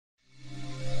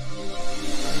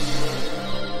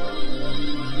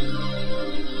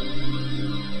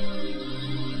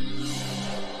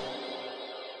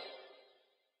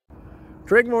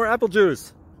Drink more apple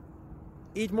juice.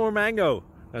 Eat more mango.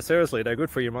 Now, seriously, they're good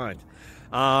for your mind.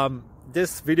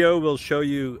 This video will show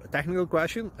you a technical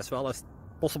question as well as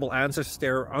possible answers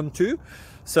thereunto.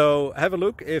 So have a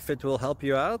look if it will help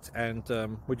you out, and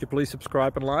would you please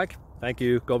subscribe and like? Thank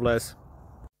you. God bless.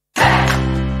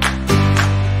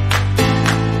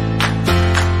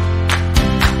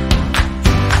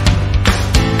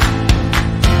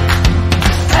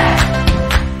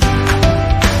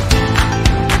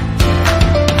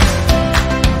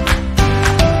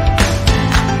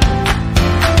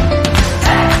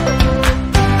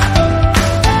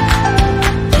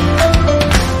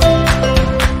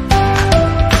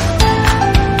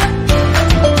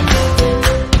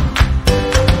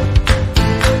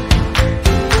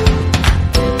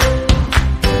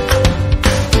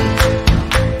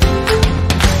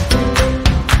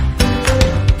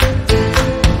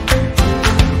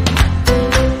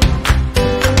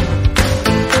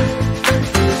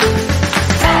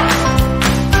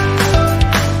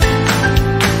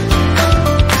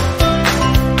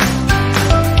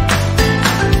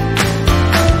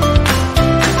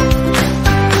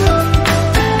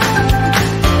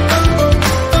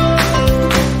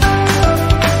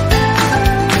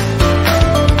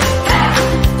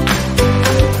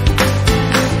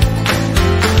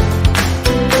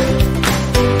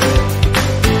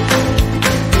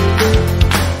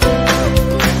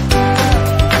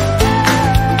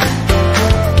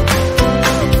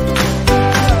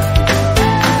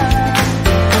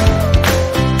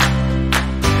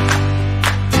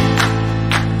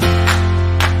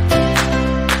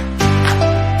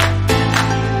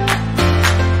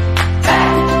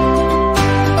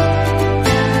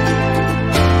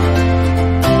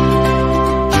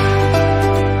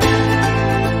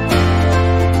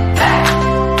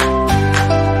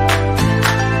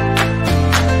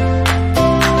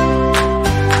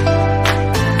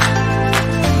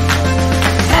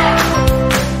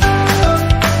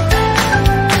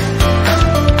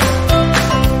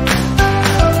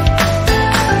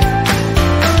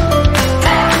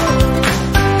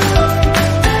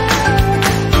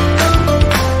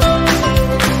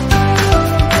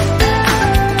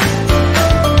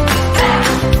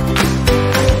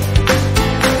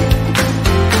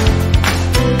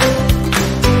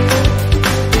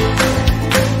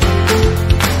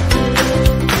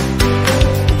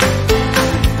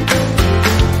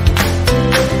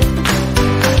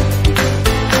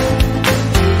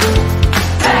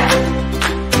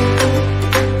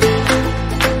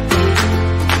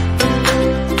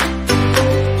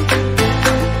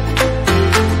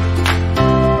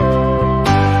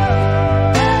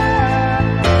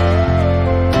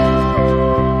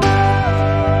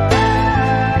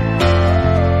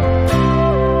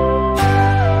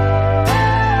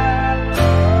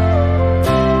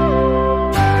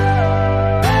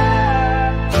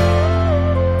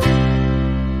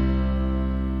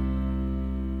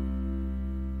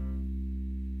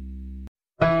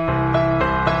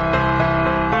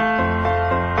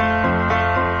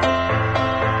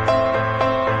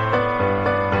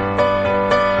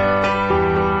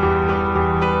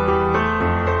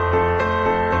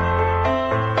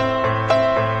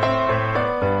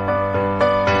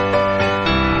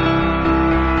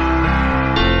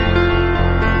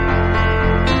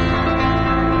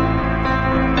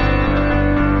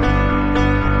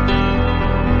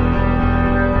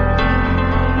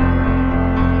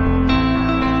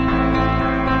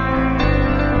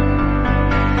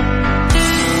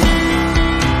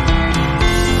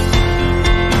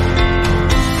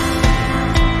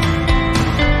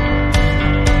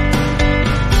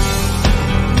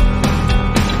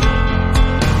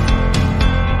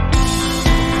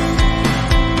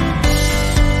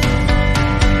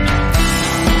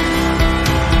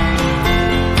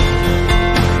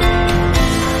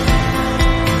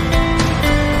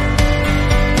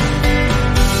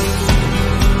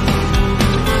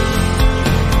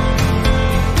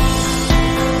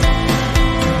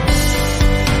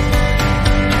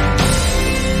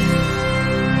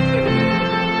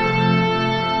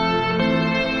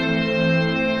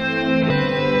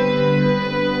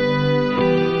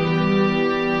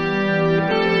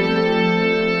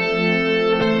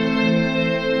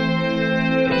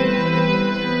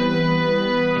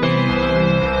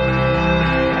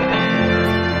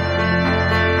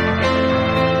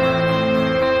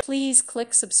 Please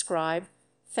click subscribe.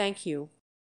 Thank you.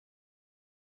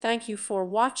 Thank you for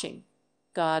watching.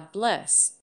 God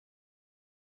bless.